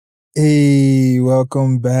Hey,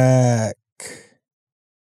 welcome back.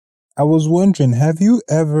 I was wondering, have you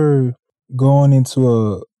ever gone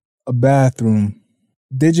into a bathroom,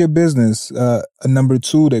 did your business, a number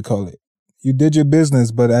two, they call it. You did your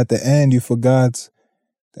business, but at the end, you forgot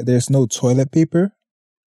that there's no toilet paper.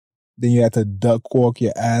 Then you had to duck walk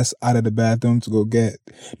your ass out of the bathroom to go get.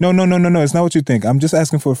 No, no, no, no, no. It's not what you think. I'm just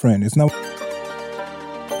asking for a friend. It's not.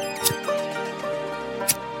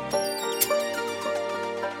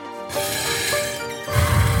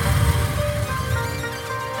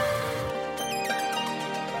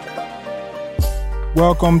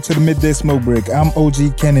 Welcome to the Midday Smoke Break. I'm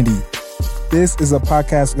OG Kennedy. This is a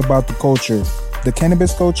podcast about the culture, the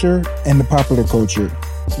cannabis culture, and the popular culture.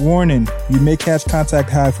 Warning, you may catch contact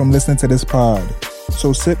high from listening to this pod.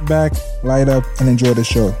 So sit back, light up, and enjoy the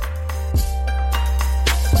show.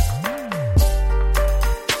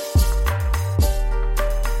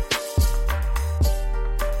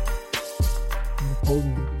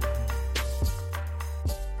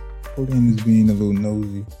 Napoleon is being a little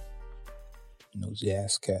nosy. Nosy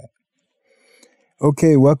ass cat.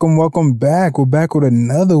 Okay, welcome back. We're back with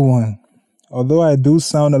another one. Although I do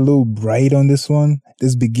sound a little bright on this one,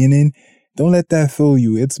 this beginning, don't let that fool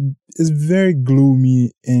you. It's very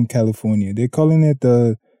gloomy in California. They're calling it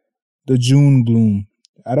the June gloom.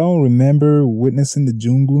 I don't remember witnessing the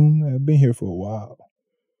June gloom. I've been here for a while.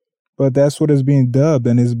 But that's what it's being dubbed,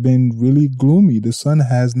 and it's been really gloomy. The sun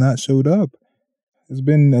has not showed up. It's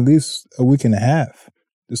been at least a week and a half.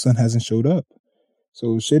 The sun hasn't showed up.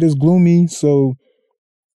 So shit is gloomy, so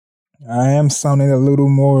I am sounding a little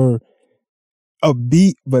more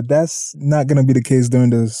upbeat, but that's not going to be the case during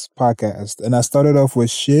this podcast. And I started off with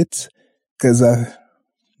shit because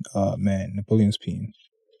oh man, Napoleon's peeing.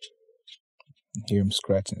 I hear him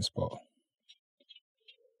scratching his paw.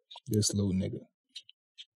 This little nigga.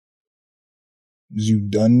 Is you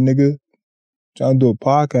done, nigga? Trying to do a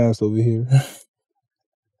podcast over here.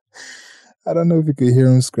 I don't know if you could hear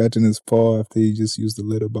him scratching his paw after he just used the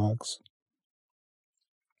litter box.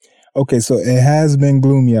 Okay, so it has been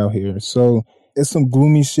gloomy out here. So it's some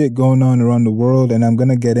gloomy shit going on around the world, and I'm going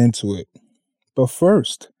to get into it. But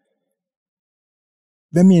first,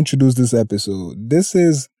 let me introduce this episode. This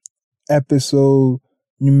is episode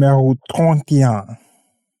numéro 31.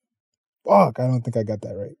 Fuck, I don't think I got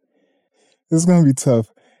that right. It's going to be tough.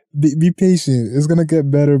 Be patient. It's going to get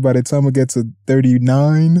better by the time we get to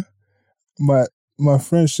 39. My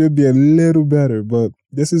French should be a little better, but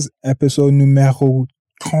this is episode numéro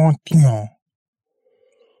 31.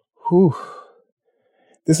 Whew.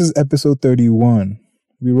 This is episode 31.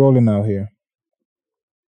 We rolling out here.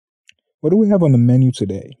 What do we have on the menu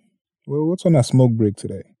today? Well, what's on our smoke break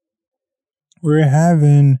today? We're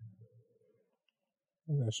having...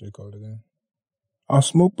 What's that shit called again? Our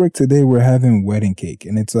smoke break today, we're having wedding cake,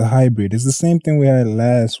 and it's a hybrid. It's the same thing we had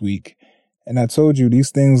last week. And I told you, these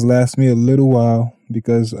things last me a little while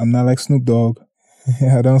because I'm not like Snoop Dogg.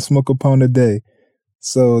 I don't smoke a pound a day.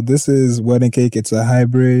 So this is wedding cake. It's a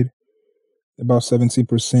hybrid, about 17%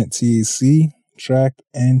 THC, tracked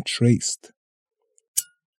and traced.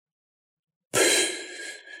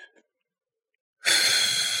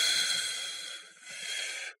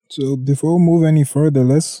 So before we move any further,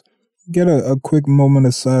 let's get a quick moment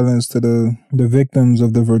of silence to the victims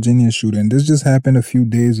of the Virginia shooting. This just happened a few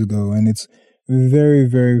days ago, and it's very,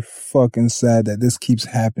 very fucking sad that this keeps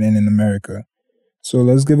happening in America. So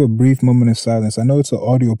let's give a brief moment of silence. I know it's an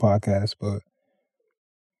audio podcast, but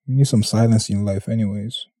you need some silence in your life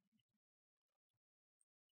anyways.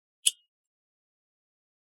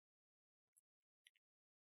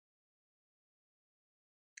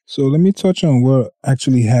 So let me touch on what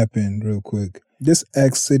actually happened real quick. This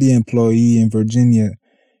ex-city employee in Virginia,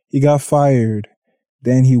 he got fired.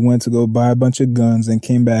 Then he went to go buy a bunch of guns and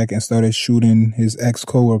came back and started shooting his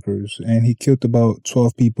ex-coworkers. And he killed about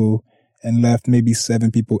 12 people and left maybe 7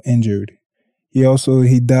 people injured. He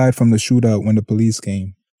died from the shootout when the police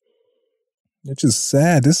came. It's just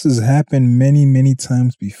sad. This has happened many, many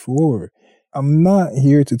times before. I'm not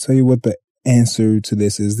here to tell you what the answer to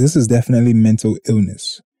this is. This is definitely mental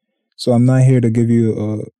illness. So I'm not here to give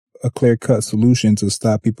you a clear-cut solution to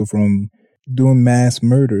stop people from doing mass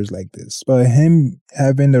murders like this. But him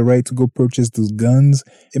having the right to go purchase those guns,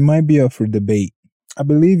 it might be up for debate. I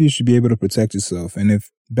believe you should be able to protect yourself. And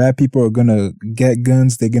if bad people are going to get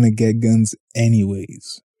guns, they're going to get guns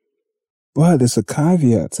anyways. But there's a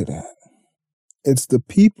caveat to that. It's the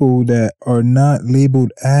people that are not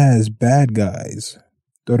labeled as bad guys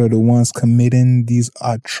that are the ones committing these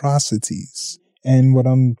atrocities. And what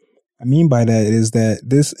I mean by that is that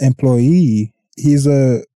this employee, he's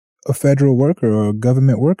a federal worker or a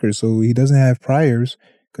government worker, so he doesn't have priors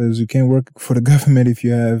because you can't work for the government if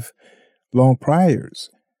you have long priors.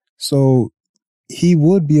 So he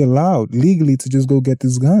would be allowed legally to just go get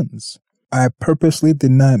these guns. I purposely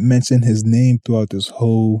did not mention his name throughout this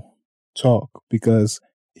whole talk because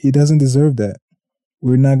he doesn't deserve that.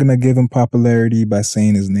 We're not going to give him popularity by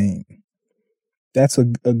saying his name. That's a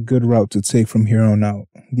good route to take from here on out.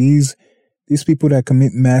 These people that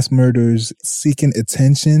commit mass murders seeking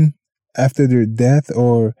attention after their death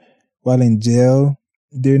or while in jail,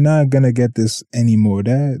 they're not going to get this anymore.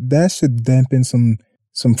 That should dampen some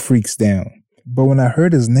freaks down. But when I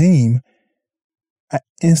heard his name, I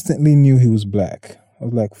instantly knew he was black. I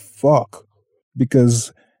was like, fuck.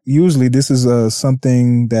 Because usually this is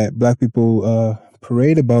something that black people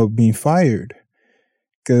parade about, being fired.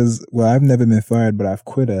 Because, well, I've never been fired, but I've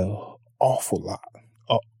quit an awful lot.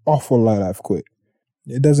 An awful lot I've quit.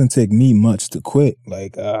 It doesn't take me much to quit.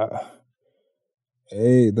 Like,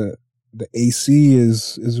 hey, the AC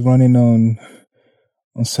is running on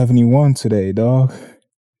 71 today, dog.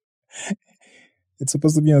 It's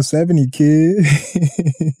supposed to be on 70, kid.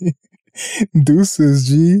 Deuces,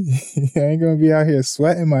 G. I ain't gonna be out here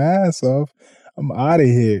sweating my ass off. I'm out of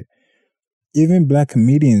here. Even black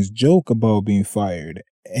comedians joke about being fired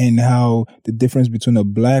and how the difference between a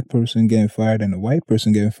black person getting fired and a white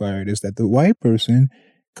person getting fired is that the white person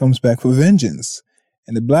comes back for vengeance.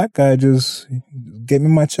 And the black guy just get me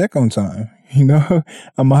my check on time. You know,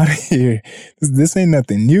 I'm out of here. This ain't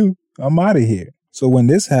nothing new. I'm out of here. So when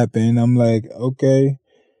this happened, I'm like, okay,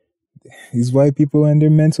 these white people and their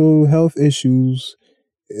mental health issues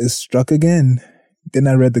is struck again. Then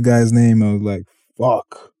I read the guy's name. I was like,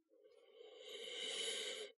 fuck.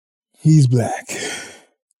 He's black.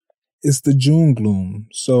 It's the June gloom.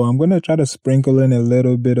 So I'm going to try to sprinkle in a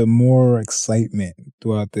little bit of more excitement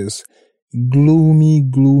throughout this gloomy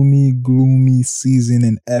season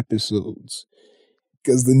and episodes.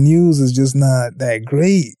 Because the news is just not that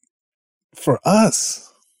great for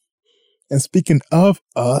us. And speaking of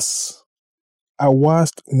us, I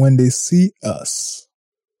watched When They See Us.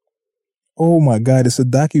 Oh my God, it's a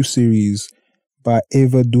docuseries by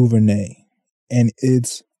Ava DuVernay. And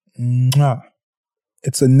it's a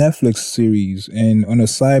Netflix series. And on a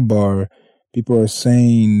sidebar, people are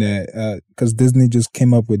saying that because Disney just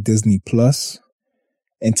came up with Disney Plus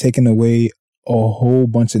and taken away a whole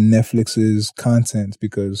bunch of Netflix's content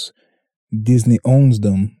because Disney owns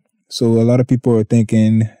them. So a lot of people are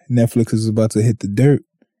thinking Netflix is about to hit the dirt,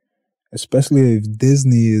 especially if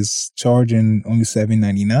Disney is charging only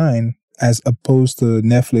 $7.99 as opposed to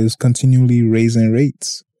Netflix continually raising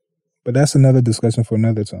rates. But that's another discussion for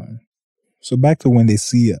another time. So back to When They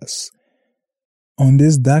See Us. On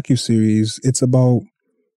this docuseries, it's about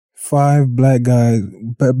 5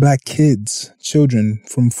 black kids, children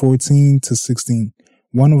from 14 to 16.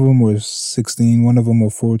 One of them was 16, one of them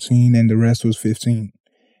was 14, and the rest was 15.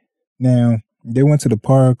 Now, they went to the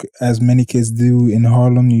park, as many kids do in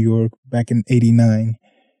Harlem, New York, back in '89.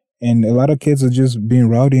 And a lot of kids are just being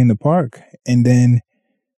rowdy in the park. And then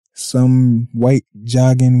some white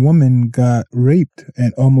jogging woman got raped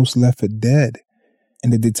and almost left for dead.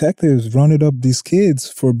 And the detectives rounded up these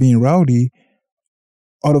kids for being rowdy.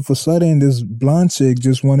 All of a sudden, this blonde chick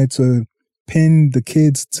just wanted to pin the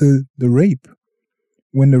kids to the rape.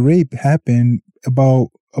 When the rape happened about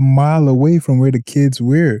a mile away from where the kids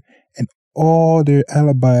were, and all their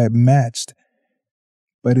alibi matched.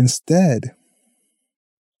 But instead,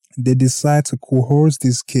 they decide to coerce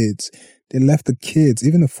these kids. They left the kids,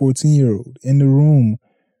 even the 14-year-old, in the room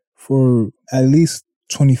for at least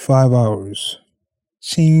 25 hours,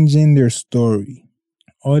 changing their story.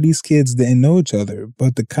 All these kids didn't know each other,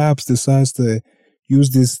 but the cops decides to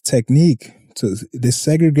use this technique they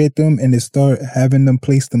segregate them and they start having them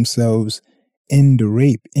place themselves in the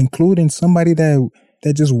rape, including somebody that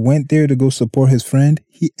just went there to go support his friend.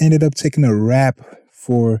 He ended up taking a rap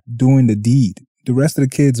for doing the deed. The rest of the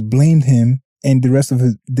kids blamed him, and the rest of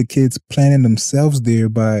the kids planted themselves there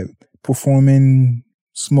by performing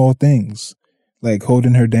small things like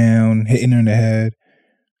holding her down, hitting her in the head,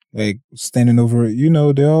 like standing over her. You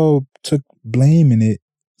know, they all took blame in it,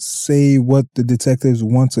 say what the detectives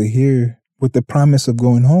want to hear with the promise of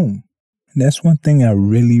going home. And that's one thing I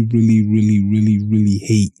really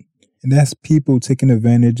hate. And that's people taking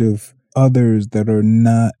advantage of others that are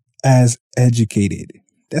not as educated.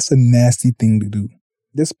 That's a nasty thing to do.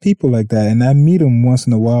 There's people like that, and I meet them once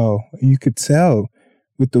in a while. And you could tell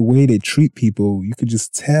with the way they treat people. You could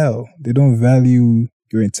just tell they don't value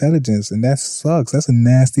your intelligence, and that sucks. That's a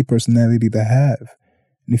nasty personality to have.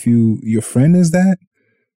 And if your friend is that,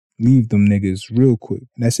 leave them niggas real quick.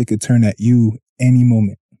 That shit could turn at you any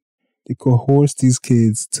moment. They coerce these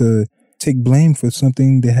kids to take blame for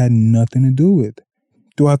something they had nothing to do with.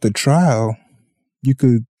 Throughout the trial, you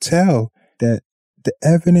could tell that the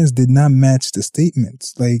evidence did not match the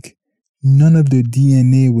statements. Like, none of the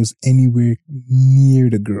DNA was anywhere near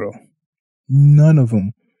the girl. None of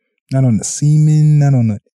them. Not on the semen, not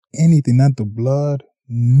on anything, not the blood,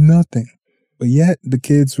 nothing. But yet, the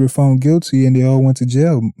kids were found guilty and they all went to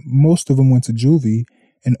jail. Most of them went to juvie,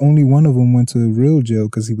 and only one of them went to real jail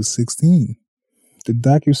because he was 16. The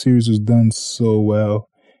docuseries was done so well.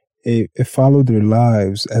 It followed their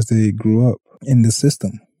lives as they grew up in the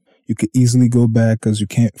system. You could easily go back because you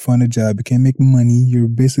can't find a job, you can't make money. You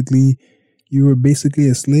were basically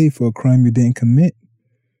a slave for a crime you didn't commit.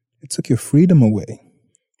 It took your freedom away.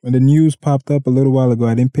 When the news popped up a little while ago,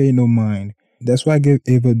 I didn't pay no mind. That's why I give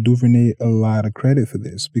Ava DuVernay a lot of credit for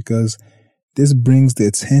this, because this brings the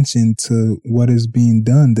attention to what is being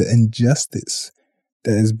done, the injustice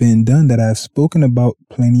that has been done that I've spoken about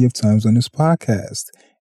plenty of times on this podcast.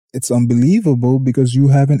 It's unbelievable because you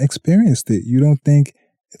haven't experienced it. You don't think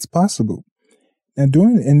it's possible. Now,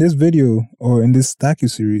 in this video or in this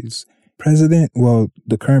docuseries,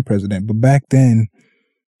 the current president, but back then,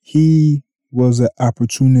 he was an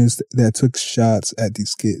opportunist that took shots at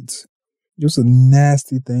these kids. It was a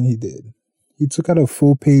nasty thing he did. He took out a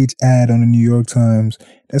full-page ad on the New York Times.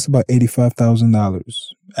 That's about $85,000.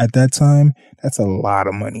 At that time, that's a lot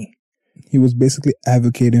of money. He was basically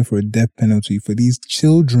advocating for a death penalty for these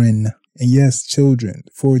children. And yes, children,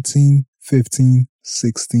 14, 15,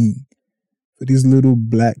 16. For these little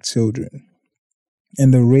black children.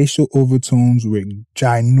 And the racial overtones were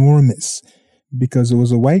ginormous because it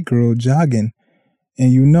was a white girl jogging.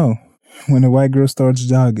 And you know, when a white girl starts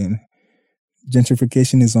jogging,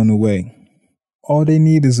 gentrification is on the way. All they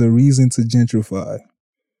need is a reason to gentrify.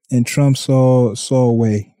 And Trump saw a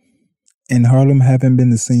way. And Harlem haven't been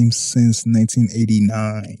the same since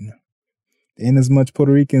 1989. There ain't as much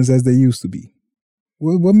Puerto Ricans as there used to be.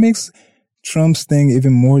 What makes Trump's thing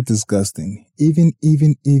even more disgusting,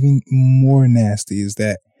 even more nasty, is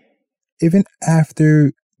that even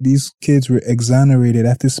after these kids were exonerated,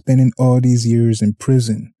 after spending all these years in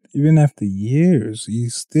prison, even after years,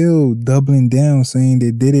 he's still doubling down, saying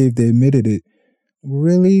they did it if they admitted it.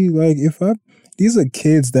 Really? Like, these are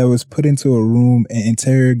kids that was put into a room and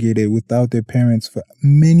interrogated without their parents for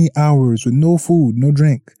many hours with no food, no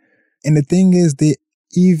drink. And the thing is, they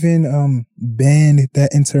even banned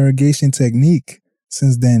that interrogation technique.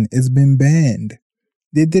 Since then, it's been banned.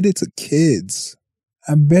 They did it to kids.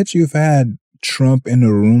 I bet you if I had Trump in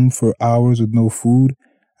a room for hours with no food,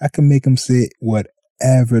 I can make him say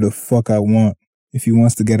whatever the fuck I want if he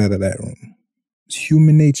wants to get out of that room. It's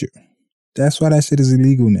human nature. That's why that shit is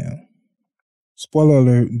illegal now. Spoiler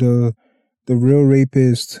alert, the real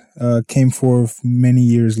rapist came forth many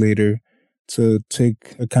years later to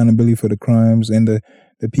take accountability for the crimes, and the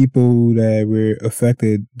people that were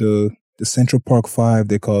affected, the Central Park Five,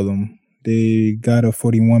 they call them, they got a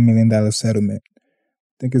 $41 million settlement.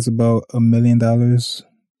 I think it's about $1 million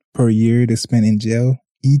per year they spent in jail,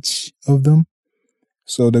 each of them.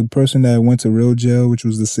 So the person that went to real jail, which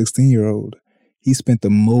was the 16-year-old, he spent the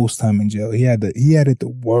most time in jail. He had it the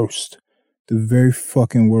worst, the very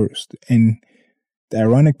fucking worst. And the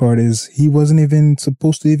ironic part is he wasn't even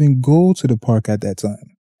supposed to even go to the park at that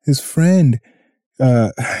time. His friend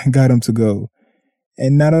got him to go.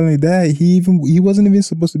 And not only that, he wasn't even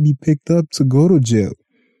supposed to be picked up to go to jail.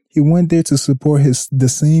 He went there to support the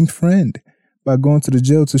same friend by going to the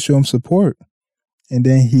jail to show him support. And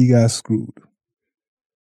then he got screwed.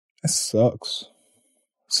 That sucks.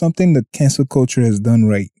 Something the cancel culture has done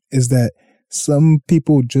right is that some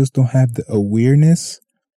people just don't have the awareness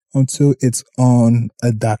until it's on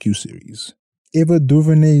a docuseries. Ava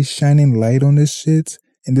DuVernay shining light on this shit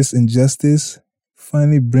and this injustice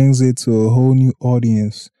finally brings it to a whole new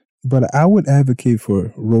audience. But I would advocate for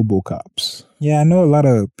RoboCops. Yeah, I know a lot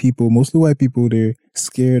of people, mostly white people, they're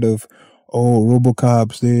scared of,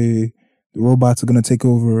 RoboCops, the robots are going to take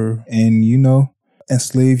over and,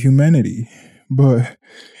 enslave humanity. But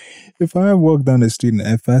if I walk down the street and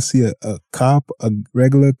if I see a cop, a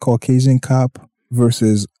regular Caucasian cop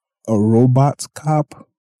versus a robot cop,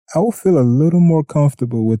 I will feel a little more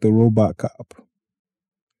comfortable with the robot cop.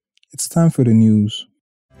 It's time for the news.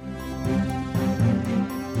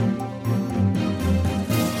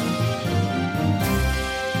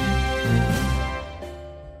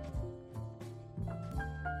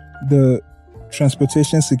 The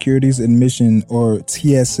Transportation Securities Admission, or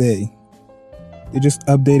TSA, they just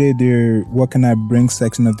updated their What Can I Bring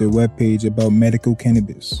section of their webpage about medical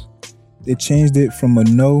cannabis. They changed it from a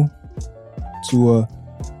no to a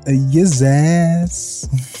yes ass.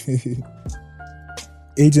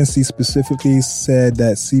 agency specifically said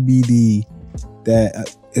that CBD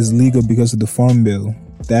that is legal because of the Farm Bill,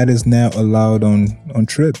 that is now allowed on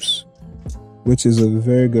trips, which is a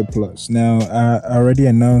very good plus. Now, I already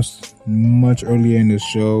announced much earlier in the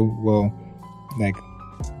show, well, like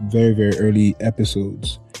very, very early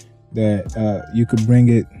episodes, that you could bring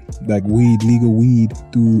it, like weed, legal weed,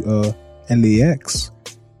 through LAX.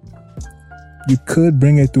 You could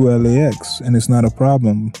bring it through LAX and it's not a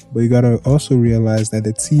problem, but you gotta also realize that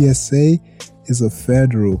the TSA is a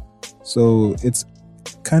federal, so it's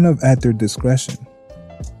kind of at their discretion.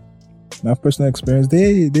 My personal experience,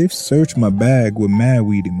 they've searched my bag with mad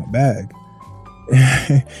weed in my bag.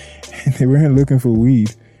 And they weren't looking for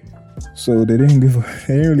weed, so they didn't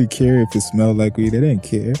really care if it smelled like weed. They didn't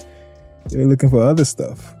care. They were looking for other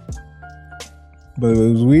stuff. But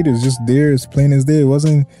it was weed. It was just there, as plain as day. It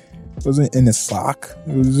wasn't in a sock.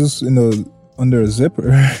 It was just under a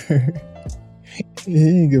zipper. He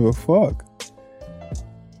didn't give a fuck.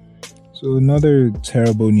 So another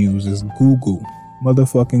terrible news is Google.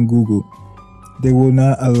 Motherfucking Google. They will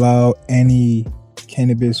not allow any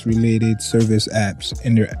cannabis related service apps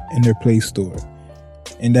in their Play Store.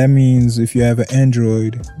 And that means if you have an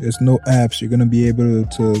Android, there's no apps you're going to be able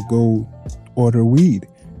to go order weed.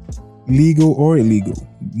 Legal or illegal.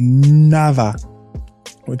 Nada.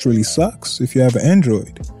 Which really sucks if you have an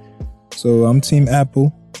Android. So I'm Team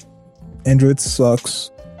Apple. Android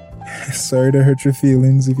sucks. Sorry to hurt your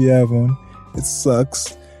feelings if you have one. It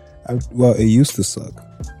sucks. Well, it used to suck.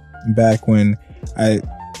 Back when I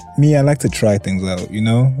like to try things out, you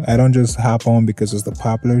know? I don't just hop on because it's the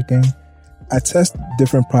popular thing. I test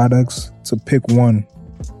different products to pick one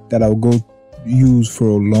that I'll go use for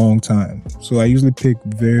a long time. So I usually pick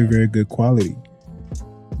very, very good quality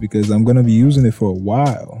because I'm going to be using it for a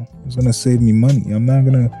while. It's going to save me money. I'm not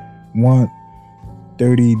going to want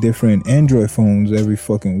 30 different Android phones every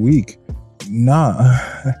fucking week. Nah.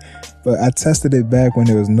 But I tested it back when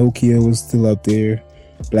there was Nokia was still up there.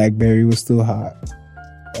 BlackBerry was still hot.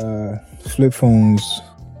 Flip phones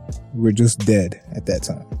were just dead at that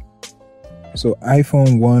time. So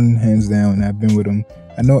iPhone 1, hands down, I've been with them.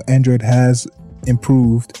 I know Android has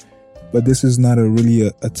improved, but this is not really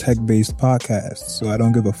a tech-based podcast, so I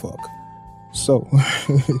don't give a fuck. So,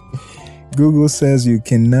 Google says you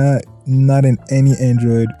cannot, not in any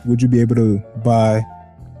Android, would you be able to buy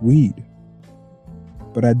weed.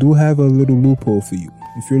 But I do have a little loophole for you.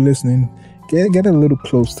 If you're listening, get a little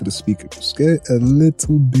close to the speakers. Get a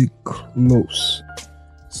little bit close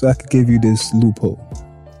so I can give you this loophole.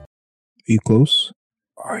 Are you close?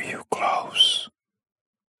 Are you close?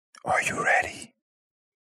 Are you ready?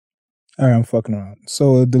 Alright, I'm fucking around.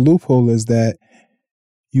 So the loophole is that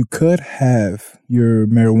you could have your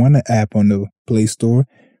marijuana app on the Play Store,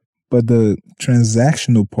 but the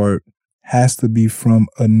transactional part has to be from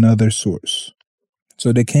another source.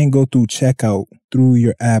 So they can't go through checkout through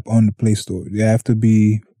your app on the Play Store. They have to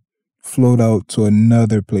be flowed out to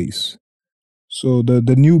another place. So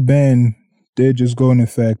the new ban, they just go in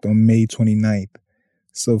effect on May 29th.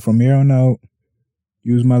 So from here on out,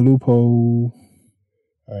 use my loophole.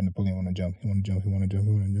 All right, Napoleon want to jump. He want to jump.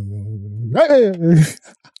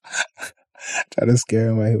 Try to scare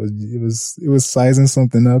him while he was sizing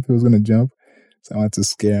something up. He was going to jump. So I wanted to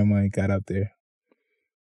scare him when he got up there.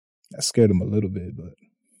 I scared him a little bit, but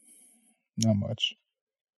not much.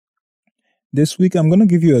 This week, I'm going to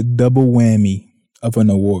give you a double whammy of an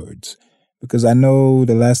awards. Because I know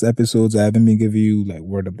the last episodes I haven't been giving you like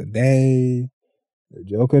word of the day, the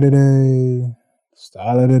joke of the day,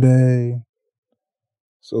 style of the day.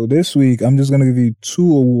 So this week, I'm just going to give you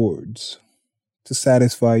 2 awards to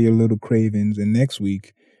satisfy your little cravings. And next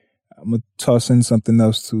week, I'm going to toss in something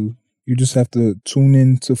else too. You just have to tune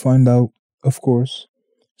in to find out, of course.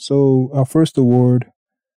 So our first award,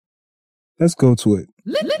 let's go to it.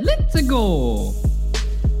 Let's go.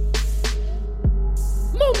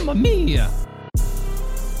 Mamma mia!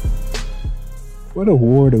 What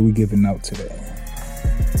award are we giving out today?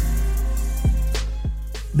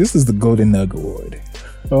 This is the Golden Nug Award.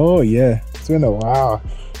 Oh yeah, it's been a while.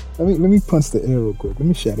 Let me punch the air real quick. Let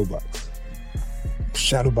me shadowbox.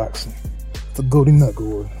 Shadowboxing. The Golden Nug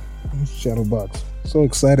Award. Let me shadowbox. So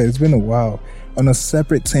excited. It's been a while. On a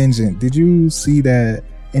separate tangent, did you see that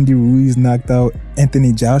Andy Ruiz knocked out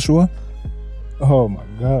Anthony Joshua? Oh my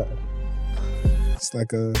God. It's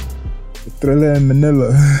like a Thriller in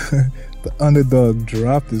Manila. The underdog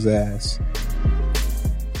dropped his ass.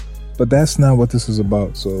 But that's not what this is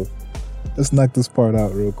about, so let's knock this part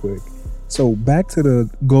out real quick. So back to the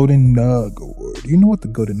Golden Nug Award. You know what the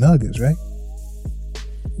Golden Nug is, right?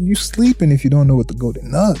 You're sleeping if you don't know what the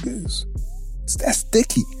Golden Nug is. It's that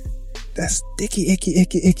sticky. That's icky.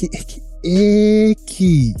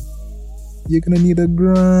 You're gonna need a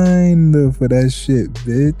grinder for that shit,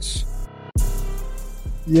 bitch.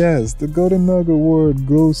 Yes, the Golden Nug Award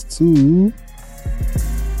goes to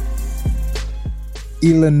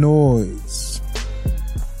Illinois.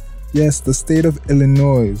 Yes, the state of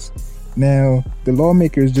Illinois. Now, the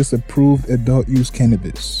lawmakers just approved adult use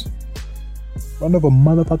cannabis. Round of a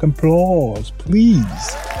motherfucking applause,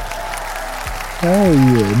 please. Hell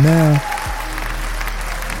yeah. Now,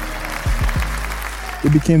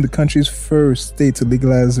 it became the country's first state to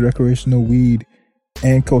legalize recreational weed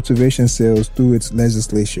and cultivation sales through its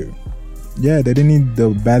legislature. Yeah, they didn't need the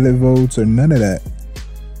ballot votes or none of that.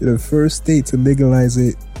 They're the first state to legalize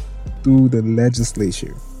it through the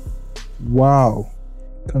legislature. Wow.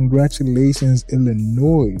 Congratulations,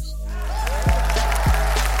 Illinois.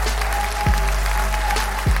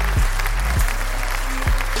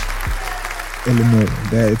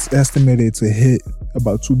 That it's estimated to hit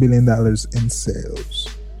about $2 billion in sales.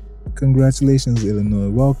 Congratulations, Illinois.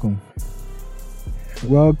 Welcome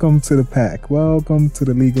to the pack. Welcome to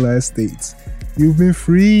the legalized states. You've been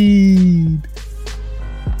freed.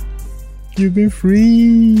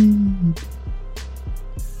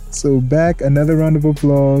 So back, another round of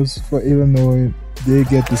applause for Illinois. They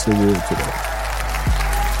get this award today.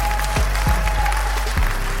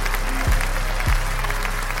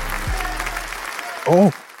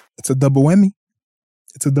 Oh, it's a double whammy.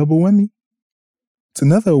 It's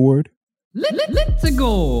another award. Let's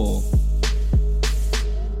go.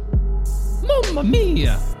 Mamma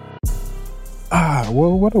mia.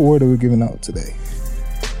 Well, what award are we giving out today?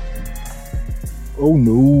 Oh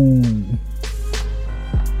no.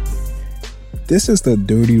 This is the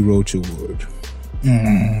Dirty Roach Award.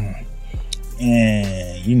 And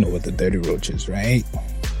you know what the Dirty Roach is, right?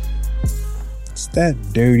 It's that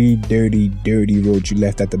dirty roach you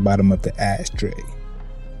left at the bottom of the ashtray.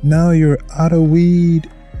 Now you're out of weed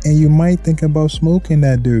and you might think about smoking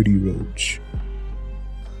that dirty roach.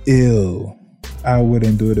 Ew. I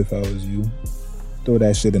wouldn't do it if I was you. Throw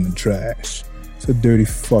that shit in the trash. It's a dirty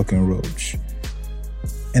fucking roach.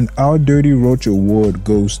 And our Dirty Roach Award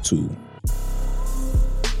goes to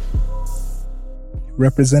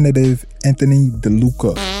Representative Anthony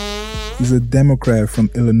DeLuca. He's a Democrat from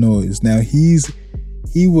Illinois. Now he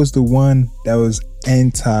was the one that was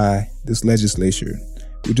anti this legislature.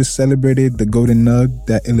 We just celebrated the golden nug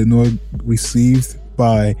that Illinois received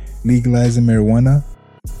by legalizing marijuana.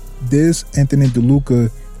 This Anthony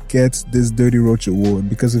DeLuca gets this Dirty Roach Award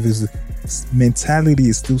because of his mentality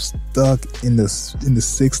is still stuck in the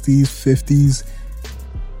 60s, 50s.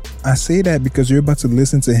 I say that because you're about to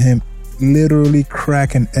listen to him literally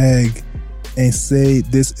crack an egg and say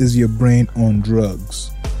this is your brain on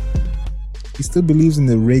drugs. He still believes in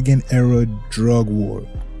the Reagan era drug war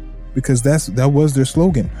because that was their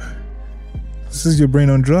slogan. This is your brain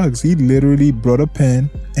on drugs. He literally brought a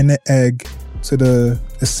pen and an egg to the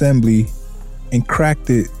assembly and cracked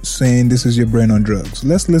it saying this is your brain on drugs.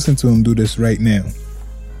 Let's listen to him do this right now.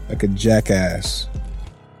 Like a jackass.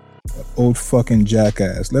 An old fucking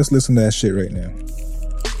jackass. Let's listen to that shit right now.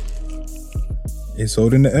 He's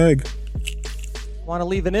holding the egg. I want to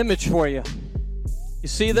leave an image for you. You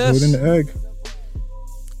see this? He's holding the egg.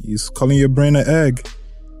 He's calling your brain an egg.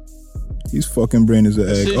 His fucking brain is an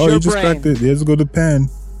egg. Oh, you just cracked it. There's go the pan.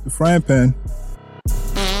 The frying pan.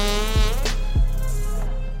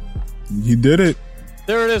 You did it.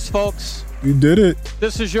 There it is, folks. You did it.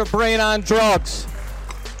 This is your brain on drugs.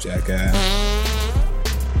 Jackass.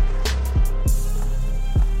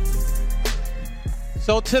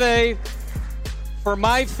 So today, for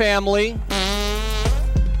my family,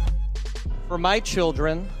 for my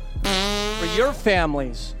children, for your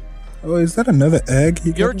families. Oh, is that another egg?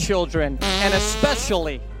 Your children, and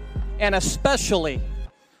especially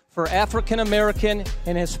for African American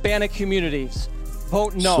and Hispanic communities.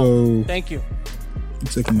 Vote no. So, thank you. I'm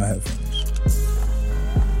taking my headphones.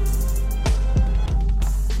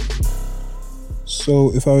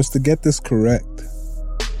 So if I was to get this correct,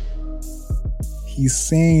 he's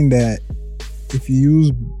saying that if you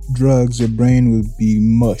use drugs, your brain will be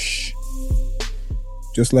mush.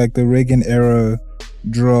 Just like the Reagan era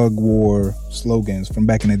drug war slogans from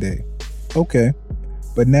back in the day. Okay.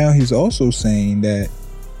 But now he's also saying that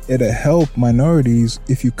it'll help minorities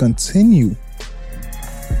if you continue.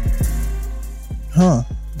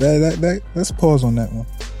 Let's pause on that one.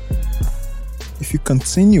 If you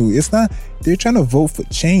continue, it's not, they're trying to vote for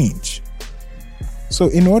change. So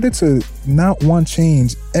in order to not want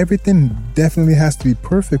change, everything definitely has to be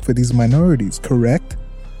perfect for these minorities, correct?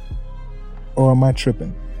 Or am I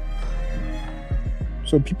tripping?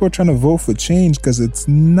 So people are trying to vote for change because it's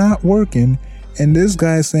not working. And this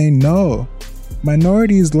guy is saying, no,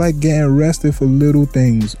 minorities like getting arrested for little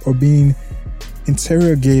things or being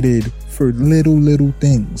interrogated for little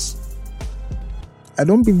things. I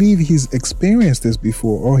don't believe he's experienced this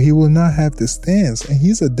before, or he will not have this stance. And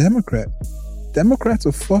he's a Democrat. Democrats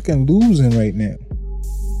are fucking losing right now.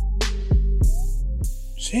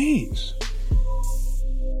 Jeez.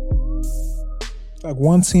 Like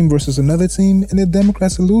one team versus another team, and the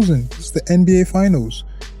Democrats are losing. It's the NBA Finals.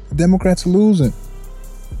 The Democrats are losing.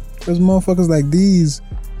 Because motherfuckers like these.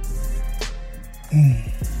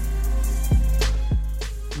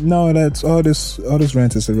 No, that's all this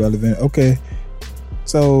rant is irrelevant. Okay.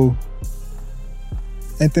 So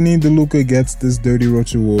Anthony DeLuca gets this Dirty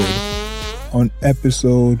Roach Award on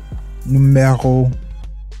episode numero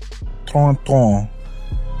 31.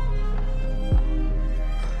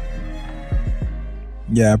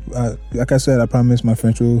 Yeah, like I said, I promise my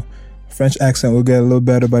French accent will get a little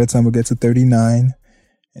better by the time we get to 39.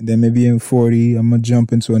 And then maybe in 40, I'm going to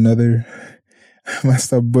jump into another, I'm going to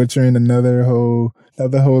start butchering another whole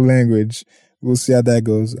language. We'll see how that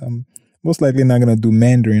goes. I'm most likely not going to do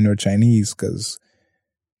Mandarin or Chinese because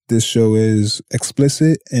this show is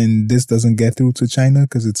explicit and this doesn't get through to China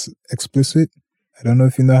because it's explicit. I don't know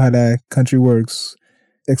if you know how that country works.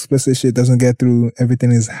 Explicit shit doesn't get through.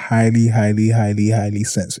 Everything is highly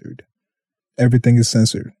censored. Everything is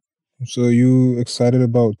censored. So you excited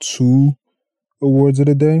about 2 awards of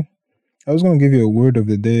the day? I was going to give you a word of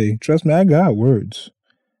the day. Trust me, I got words.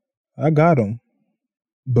 I got them.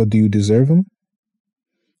 But do you deserve them?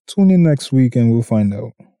 Tune in next week and we'll find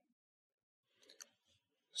out.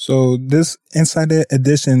 So this Insider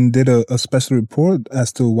Edition did a special report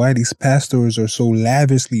as to why these pastors are so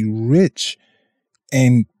lavishly rich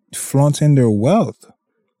and flaunting their wealth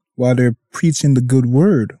while they're preaching the good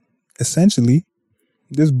word. Essentially,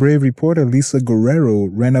 this brave reporter, Lisa Guerrero,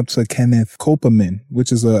 ran up to Kenneth Copeland,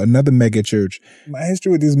 which is another mega church. My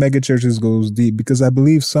history with these mega churches goes deep because I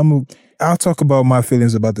believe I'll talk about my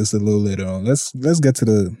feelings about this a little later on. Let's get to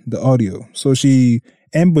the audio. So she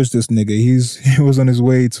ambushed this nigga. He was on his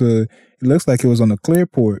way to, it looks like he was on a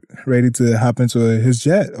clearport, ready to hop into his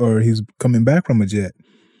jet, or he's coming back from a jet.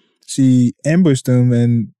 She ambushed him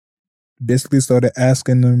and basically started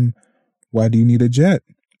asking him, why do you need a jet?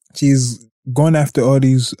 She's going after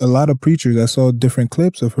a lot of preachers. I saw different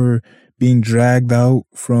clips of her being dragged out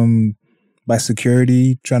by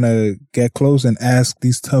security, trying to get close and ask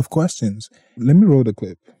these tough questions. Let me roll the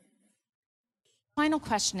clip. Final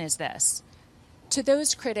question is this. To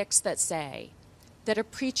those critics that say that a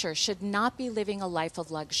preacher should not be living a life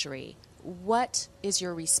of luxury, what is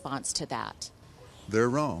your response to that? They're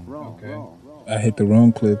wrong. I hit the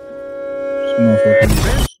wrong clip.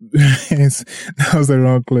 That was the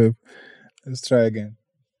wrong clip. Let's try again.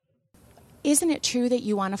 Isn't it true that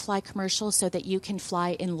you want to fly commercial so that you can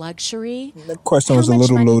fly in luxury? That question was a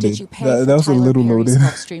little loaded. That was a little loaded.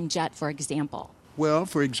 Gulfstream jet, for example. Well,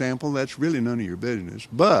 for example, that's really none of your business.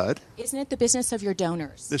 But isn't it the business of your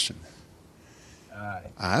donors? Listen,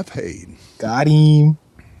 I paid. Got him.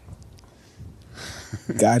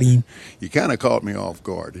 You kind of caught me off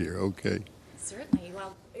guard here. Okay. Certainly.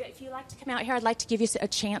 Well, if you'd like to come out here, I'd like to give you a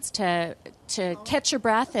chance to catch your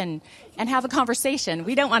breath and have a conversation.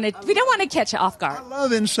 We don't want to catch you off guard. I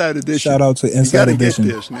love Inside Edition. Shout out to Inside Edition.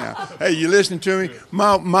 You got to get this now. Hey, you listening to me?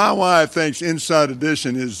 My wife thinks Inside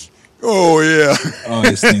Edition is. Oh yeah. Oh,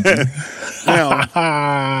 he's thinking.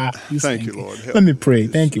 Now, thank you, Lord. Let me pray.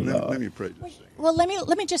 Thank you, Lord. Let me pray. Well,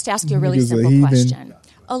 let me just ask you a really simple question.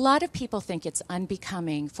 A lot of people think it's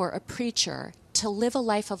unbecoming for a preacher to live a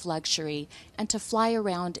life of luxury and to fly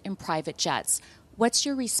around in private jets. What's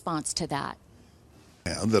your response to that?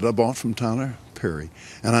 Yeah, that I bought from Tyler Perry,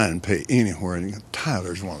 and I didn't pay anywhere. And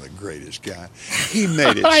Tyler's one of the greatest guys. He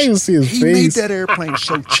made it. I didn't see his face. He made that airplane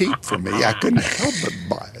so cheap for me, I couldn't help but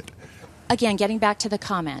buy it. Again, getting back to the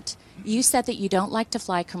comment, you said that you don't like to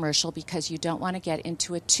fly commercial because you don't want to get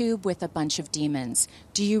into a tube with a bunch of demons.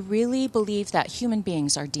 Do you really believe that human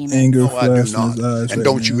beings are demons? Anger, no, I do not. And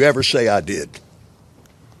don't you ever say I did.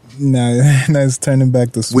 Nah, it's turning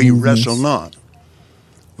back to We smoothness. wrestle not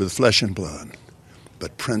with flesh and blood,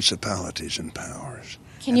 but principalities and powers.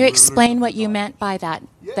 Can you explain what you meant by that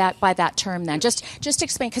term then? Just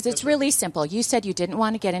explain, because it's really simple. You said you didn't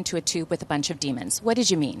want to get into a tube with a bunch of demons. What did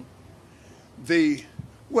you mean?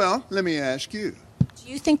 Well, let me ask you. Do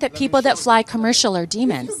you think that people that fly commercial are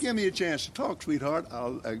demons? If you give me a chance to talk, sweetheart,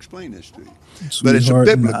 I'll explain this to you. But it's a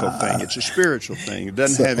biblical thing. It's a spiritual thing. It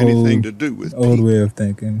doesn't have anything to do with old way of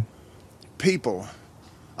thinking. People.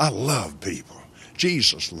 I love people.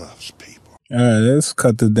 Jesus loves people. All right, let's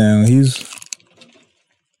cut this down.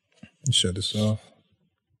 Shut this off.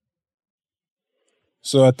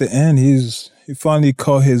 So at the end, he finally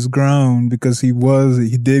caught his ground because he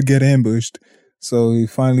did get ambushed. So he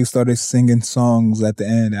finally started singing songs at the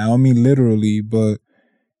end. I don't mean literally, but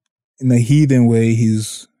in a heathen way, he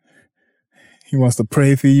wants to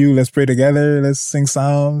pray for you. Let's pray together. Let's sing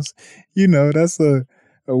psalms. You know, that's a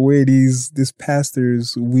way these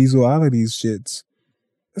pastors weasel out of these shits.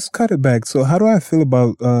 Let's cut it back. So how do I feel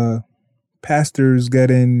about pastors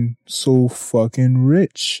getting so fucking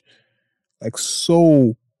rich? Like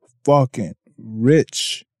so fucking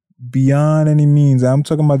rich beyond any means. I'm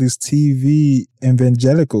talking about these TV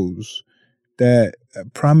evangelicals that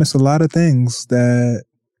promise a lot of things that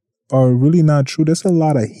are really not true. There's a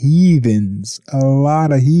lot of heathens. I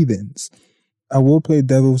will play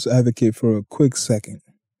devil's advocate for a quick second.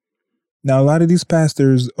 Now, a lot of these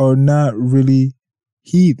pastors are not really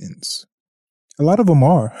heathens. A lot of them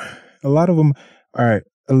are. All right.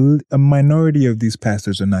 A minority of these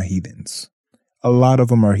pastors are not heathens. A lot of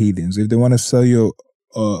them are heathens. If they want to sell you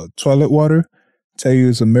toilet water, tell you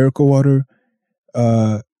it's a miracle water,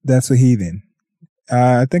 that's a heathen.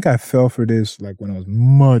 I think I fell for this like when I was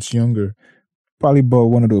much younger. Probably bought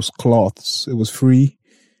one of those cloths. It was free.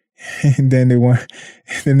 And then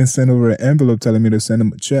they sent over an envelope telling me to send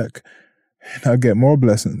them a check. And I'll get more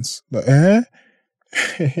blessings. Like, and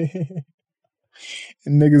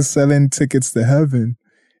niggas selling tickets to heaven.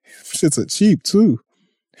 Shits are cheap too.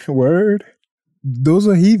 Word. Those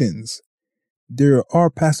are heathens. There are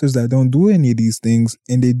pastors that don't do any of these things,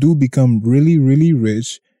 and they do become really, really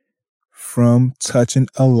rich from touching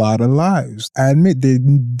a lot of lives. I admit they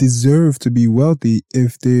deserve to be wealthy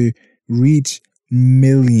if they reach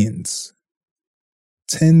millions,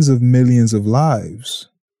 tens of millions of lives,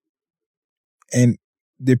 and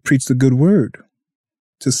they preach the good word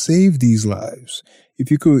to save these lives.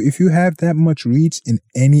 If you have that much reach in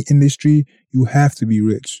any industry, you have to be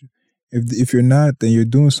rich. If you're not, then you're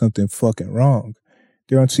doing something fucking wrong.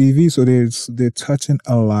 They're on TV, so they're touching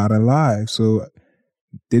a lot of lives. So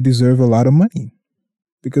they deserve a lot of money.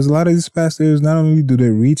 Because a lot of these pastors, not only do they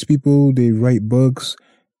reach people, they write books,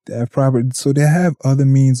 they have property. So they have other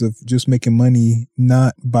means of just making money,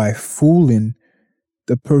 not by fooling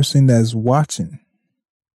the person that's watching.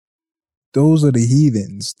 Those are the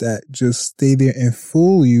heathens that just stay there and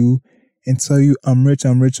fool you and tell you, I'm rich,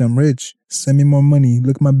 I'm rich, I'm rich. Send me more money.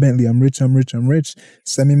 Look at my Bentley. I'm rich, I'm rich, I'm rich.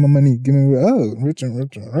 Send me more money. Give me, rich, I'm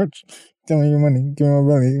rich, I'm rich. Give me your money. Give me my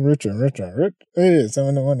money. Rich, I'm rich, I'm rich. Hey, send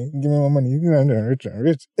me the money. Give me my money. I'm rich, I'm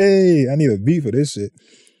rich. Hey, I need a beat for this shit.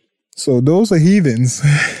 So those are heathens.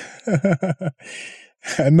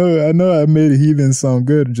 I know I made a heathen sound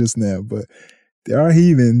good just now, but there are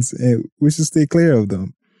heathens and we should stay clear of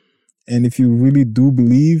them. And if you really do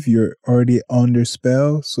believe, you're already under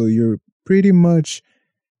spell. So you're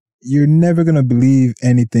never going to believe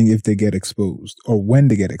anything if they get exposed or when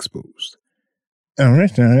they get exposed. I'm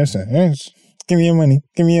rich, I'm rich, I'm rich. Give me your money.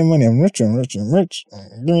 Give me your money. I'm rich, I'm rich, I'm rich.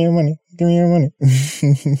 Give me your money. Give me your money.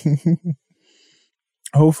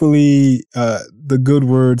 Hopefully, the good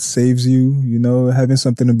word saves you. You know, having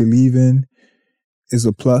something to believe in is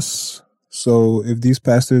a plus. So if these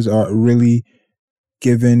pastors are really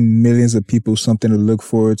giving millions of people something to look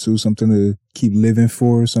forward to, something to keep living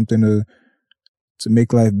for, something to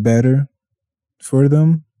make life better for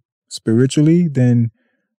them spiritually, then,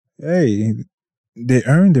 hey, they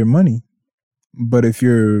earn their money. But if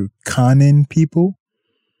you're conning people,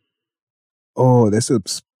 oh, that's a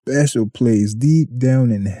special place deep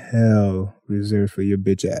down in hell reserved for your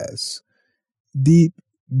bitch ass. Deep,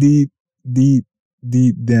 deep, deep,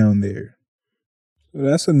 deep down there. So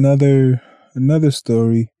that's another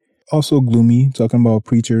story. Also gloomy, talking about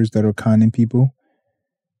preachers that are conning people.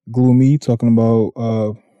 Gloomy, talking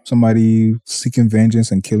about somebody seeking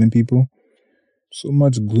vengeance and killing people. So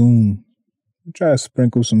much gloom. Try to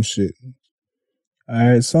sprinkle some shit.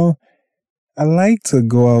 Alright, so I like to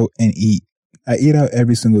go out and eat. I eat out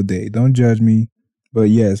every single day. Don't judge me. But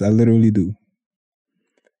yes, I literally do.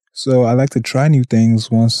 So I like to try new things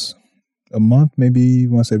once a month, maybe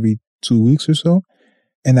once every 2 weeks or so.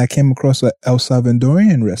 And I came across a El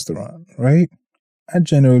Salvadorian restaurant, right? I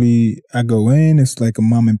go in, it's like a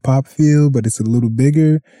mom and pop feel, but it's a little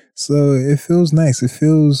bigger. So it feels nice. It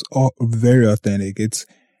feels very authentic. It's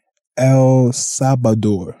El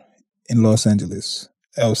Salvador in Los Angeles.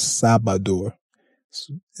 El Salvador.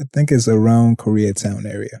 I think it's around Koreatown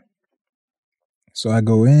area. So I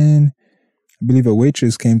go in. I believe a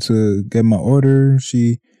waitress came to get my order.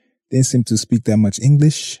 She didn't seem to speak that much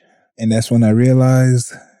English. And that's when I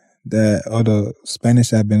realized that all the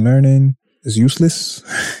Spanish I've been learning is useless.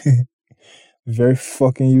 very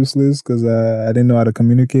fucking useless because I didn't know how to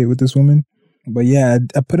communicate with this woman. But yeah,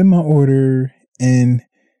 I put in my order, and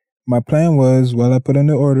my plan was, while I put in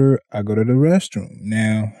the order, I go to the restroom.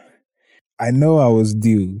 Now, I know I was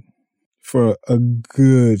due for a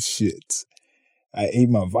good shit. I ate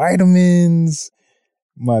my vitamins,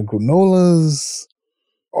 my granolas,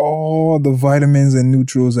 all the vitamins and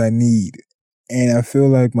nutrients I need. And I feel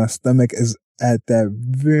like my stomach is at that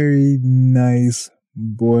very nice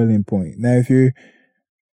boiling point. Now,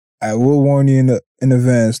 I will warn you in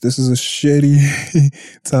advance, this is a shitty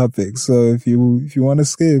topic. So if you want to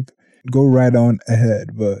skip, go right on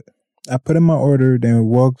ahead. But I put in my order, then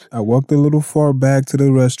I walked a little far back to the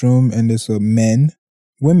restroom, and there's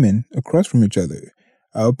women across from each other.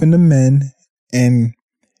 I opened the men, and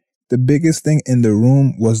the biggest thing in the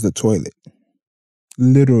room was the toilet.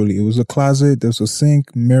 Literally, it was a closet. There was a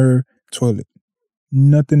sink, mirror, toilet.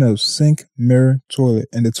 Nothing else. Sink, mirror, toilet.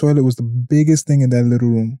 And the toilet was the biggest thing in that little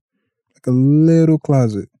room. Like a little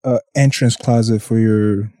closet. Entrance closet for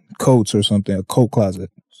your coats or something. A coat closet.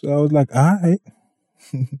 So I was like, all right.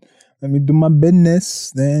 Let me do my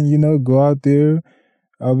business. Then, go out there.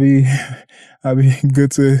 I'll be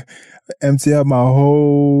good to empty out my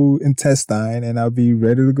whole intestine, and I'll be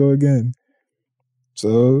ready to go again.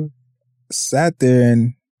 So sat there,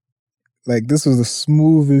 and like, this was the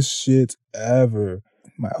smoothest shit ever.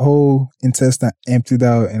 My whole intestine emptied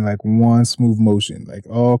out in like one smooth motion, like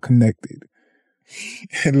all connected.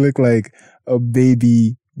 It looked like a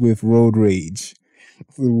baby with road rage.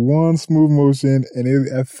 So one smooth motion,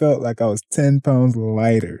 and I felt like I was 10 pounds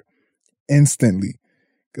lighter instantly.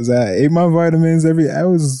 Because I ate my vitamins I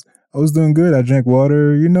was doing good. I drank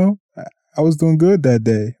water, I was doing good that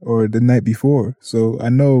day or the night before. So I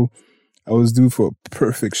know I was due for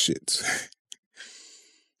perfect shit.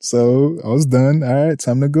 So I was done. All right,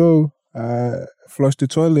 time to go. I flushed the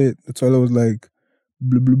toilet. The toilet was like,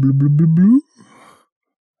 blue, blue, blue, blue, blue, blue.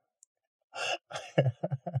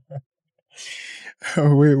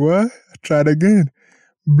 Oh, wait, what? I tried again.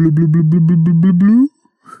 Blue, blue, blue, blue, blue, blue, blue, blue.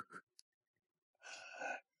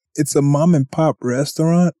 It's a mom and pop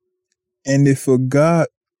restaurant, and they forgot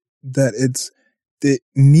that they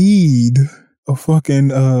need a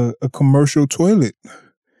fucking a commercial toilet.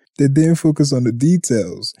 They didn't focus on the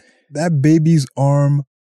details. That baby's arm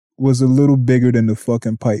was a little bigger than the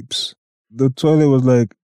fucking pipes. The toilet was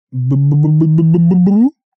like, I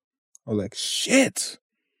was like, shit.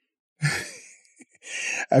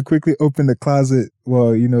 I quickly opened the closet,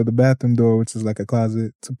 the bathroom door, which is like a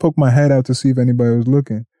closet, to poke my head out to see if anybody was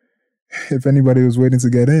looking, if anybody was waiting to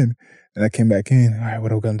get in. And I came back in. All right,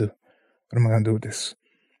 what am I going to do? What am I going to do with this?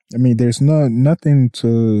 I mean, there's no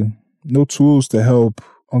tools to help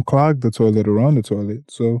unclog the toilet around the toilet.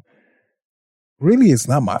 So really, it's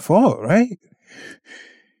not my fault, right?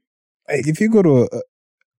 Like, if you go to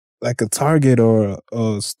a Target or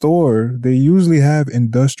a store, they usually have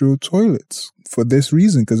industrial toilets for this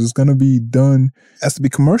reason, because it's going to be done, has to be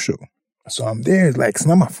commercial. So I'm there, like, it's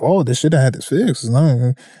not my fault. They should have had this fixed.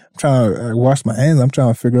 I'm trying to wash my hands. I'm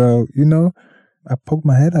trying to figure out, I poked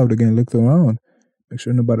my head out again, looked around, make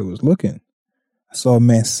sure nobody was looking. I saw a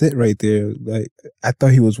man sit right there. Like, I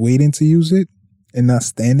thought he was waiting to use it and not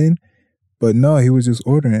standing, but no, he was just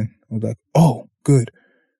ordering. I was like, oh, good.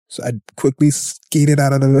 So I quickly skated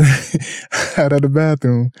out of the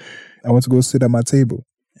bathroom. I went to go sit at my table.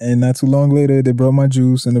 And not too long later, they brought my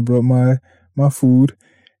juice and they brought my food.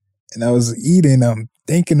 And I was eating. I'm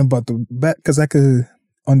thinking about the back, because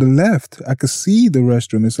on the left, I could see the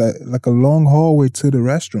restroom. It's like a long hallway to the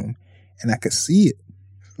restroom, and I could see it.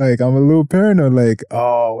 Like, I'm a little paranoid, like,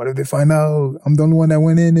 oh, what if they find out I'm the only one that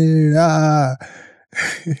went in there?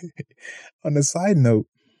 On the side note,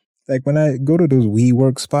 like, when I go to those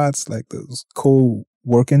WeWork spots, like those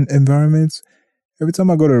co-working environments, every time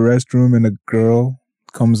I go to the restroom and a girl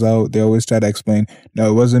comes out, they always try to explain, no,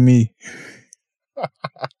 it wasn't me.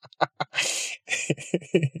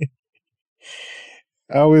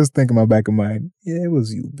 I always think in my back of my mind, yeah, it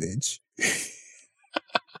was you, bitch.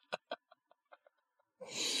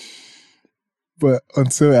 But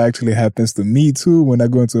until it actually happens to me too, when I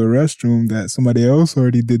go into a restroom that somebody else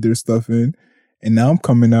already did their stuff in, and now I'm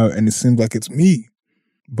coming out and it seems like it's me.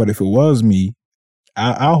 But if it was me,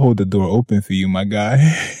 I'll hold the door open for you, my guy.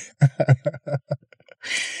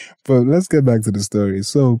 But let's get back to the story.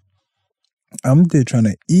 So I'm there trying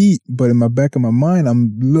to eat, but in my back of my mind,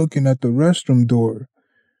 I'm looking at the restroom door.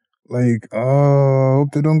 Like, oh, I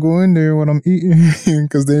hope they don't go in there when I'm eating,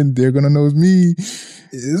 because then they're going to know it's me.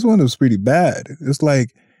 This one was pretty bad. It's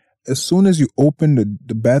like, as soon as you open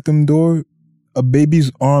the bathroom door, a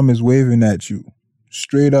baby's arm is waving at you.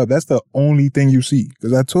 Straight up. That's the only thing you see.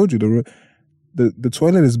 Because I told you, the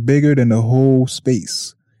toilet is bigger than the whole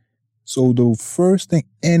space. So the first thing,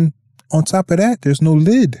 and on top of that, there's no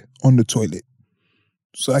lid on the toilet.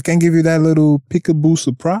 So I can't give you that little peekaboo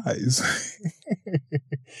surprise.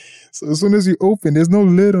 So as soon as you open, there's no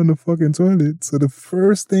lid on the fucking toilet. So the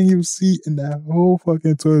first thing you see in that whole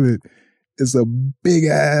fucking toilet is a big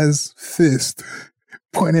ass fist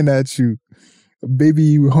pointing at you. A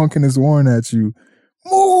baby honking his horn at you.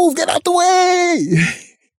 Move, get out the way.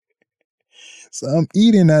 So I'm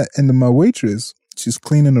eating that, and my waitress, she's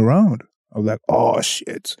cleaning around. I'm like, oh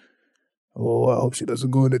shit. Oh, I hope she doesn't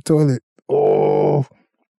go in the toilet. Oh,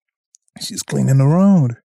 she's cleaning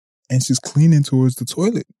around, and she's cleaning towards the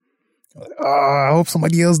toilet. I'm like, I hope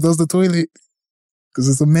somebody else does the toilet, because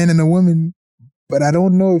it's a man and a woman. But I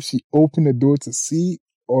don't know if she opened the door to see,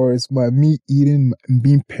 or it's me eating and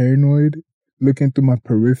being paranoid, looking through my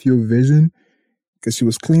peripheral vision, because she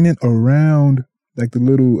was cleaning around like the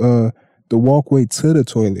little the walkway to the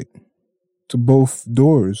toilet, to both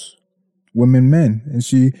doors, women, men.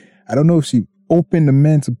 And I don't know if she opened the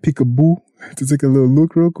men to peekaboo, to take a little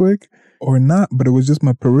look real quick or not, but it was just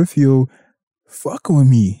my peripheral fucking with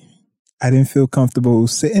me. I didn't feel comfortable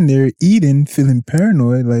sitting there eating, feeling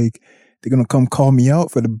paranoid, like they're going to come call me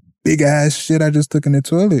out for the big ass shit I just took in the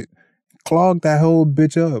toilet. Clogged that whole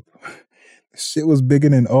bitch up. Shit was bigger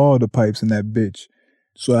than all the pipes in that bitch.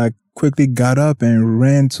 So I quickly got up and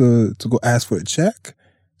ran to go ask for a check.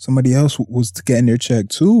 Somebody else was getting their check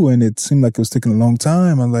too, and it seemed like it was taking a long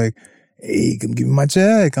time. I'm like, hey, come give me my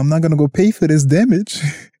check. I'm not going to go pay for this damage.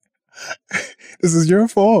 This is your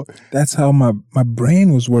fault. That's how my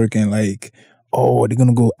brain was working. Like, oh, they're going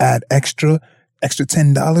to go add extra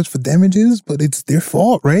 $10 for damages, but it's their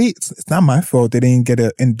fault, right? It's not my fault they didn't get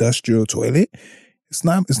an industrial toilet. It's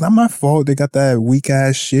not my fault they got that weak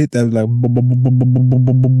ass shit that was like,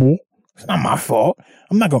 it's not my fault.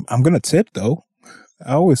 I'm going to tip though.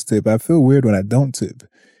 I always tip. I feel weird when I don't tip.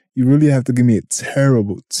 You really have to give me a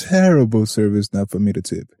terrible, terrible service now for me to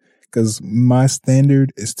tip, because my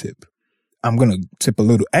standard is tip. I'm going to tip a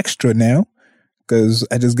little extra now because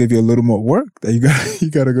I just gave you a little more work that you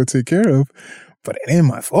got to go take care of. But it ain't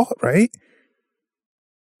my fault, right?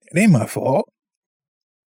 It ain't my fault,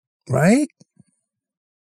 right?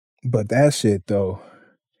 But that shit, though,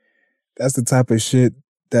 that's the type of shit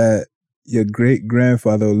that your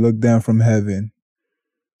great-grandfather will look down from heaven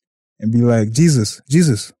and be like, Jesus,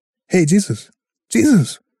 hey, Jesus,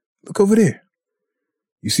 look over there.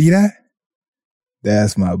 You see that?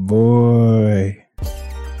 That's my boy.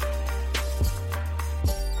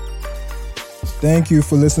 Thank you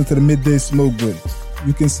for listening to the Midday Smoke Break.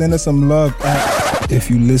 You can send us some love if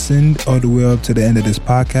you listened all the way up to the end of this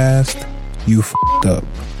podcast. You f***ed up.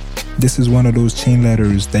 This is one of those chain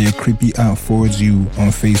letters that your creepy aunt forwards you on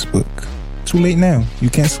Facebook. Too late now. You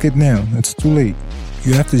can't skip now. It's too late.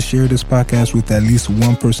 You have to share this podcast with at least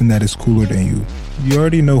one person that is cooler than you. You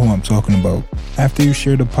already know who I'm talking about. After you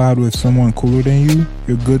share the pod with someone cooler than you,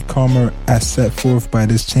 your good karma as set forth by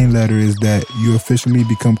this chain letter is that you officially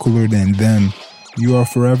become cooler than them. You are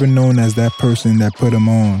forever known as that person that put them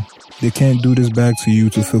on. They can't do this back to you.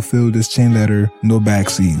 To fulfill this chain letter, no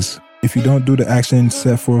backseas. If you don't do the action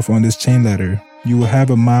set forth on this chain letter, you will have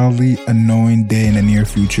a mildly annoying day in the near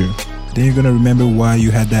future. Then you're going to remember why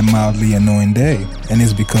you had that mildly annoying day. And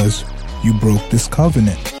it's because you broke this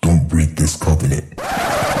covenant. Don't break this covenant.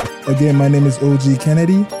 Again, my name is OG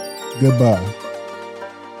Kennedy. Goodbye.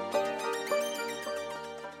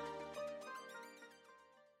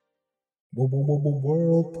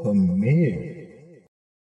 World premiere.